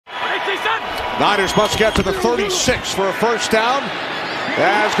Niners must get to the 36 for a first down,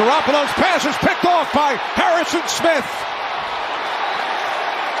 as Garoppolo's pass is picked off by Harrison Smith.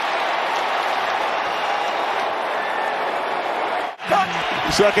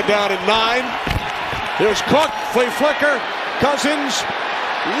 Second down and 9. Here's Cook, flea flicker, Cousins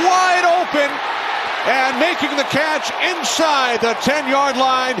wide open and making the catch inside the 10-yard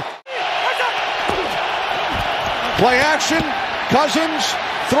line. Play action, Cousins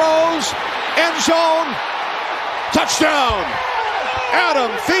throws, end zone, touchdown,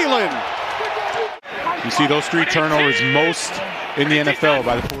 Adam Thielen. You see those 3 turnovers most in the NFL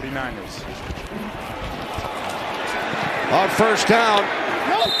by the 49ers. On first down,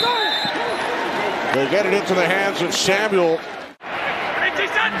 they get it into the hands of Samuel.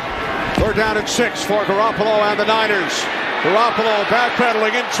 Third down and 6 for Garoppolo and the Niners. Garoppolo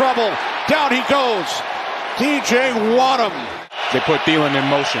backpedaling, in trouble. Down he goes. DJ Wadham. They put Thielen in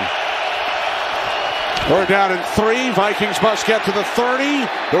motion. Third down and 3. Vikings must get to the 30.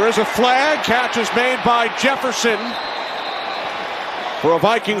 There is a flag. Catch is made by Jefferson for a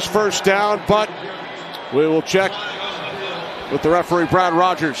Vikings first down, but we will check with the referee, Brad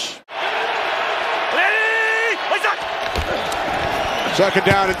Rogers. Second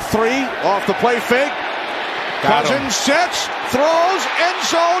down and 3, off the play fake. Cousins sets, throws, end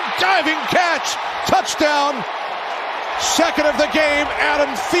zone, diving catch, touchdown. Second of the game, Adam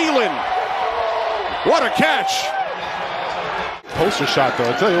Thielen. What a catch. Poster shot, though,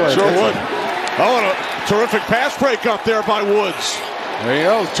 I'll tell you what. Sure would. Oh, and a terrific pass break up there by Woods. There you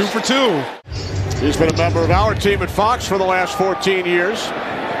go, 2 for 2. He's been a member of our team at Fox for the last 14 years.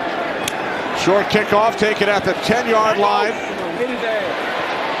 Short kickoff taken at the 10-yard line.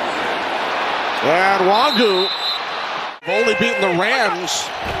 And Wangu have only beaten the Rams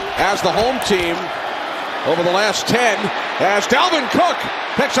as the home team over the last 10, as Dalvin Cook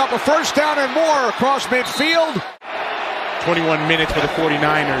picks up a first down and more across midfield. 21 minutes for the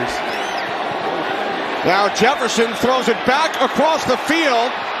 49ers. Now Jefferson throws it back across the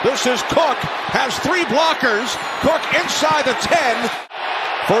field. This is Cook, has 3 blockers. Cook inside the 10.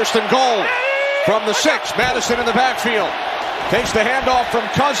 First and goal from the 6. Madison in the backfield. Takes the handoff from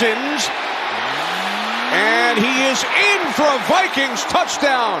Cousins. And he is in for a Vikings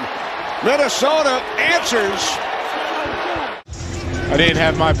touchdown. Minnesota answers. I didn't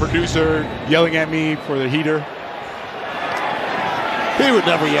have my producer yelling at me for the heater. He would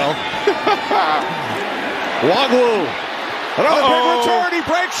never yell. Wagwu. Another big return. He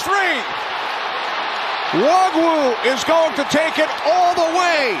breaks free. Wagwu is going to take it all the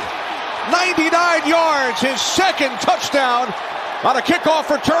way. 99 yards, his second touchdown on a kickoff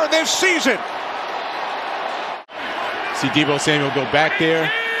return this season. See Deebo Samuel go back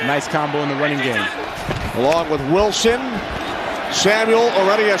there. Nice combo in the running game. Along with Wilson. Samuel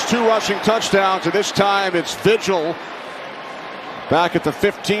already has 2 rushing touchdowns, and this time it's Vigil back at the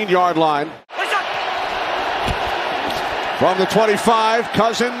 15-yard line. From the 25,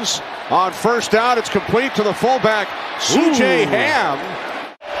 Cousins on first down. It's complete to the fullback, C.J. Ham.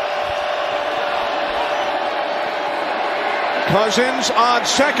 Cousins on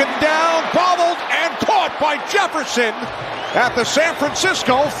second down, bobbled and caught by Jefferson at the San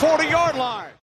Francisco 40-yard line.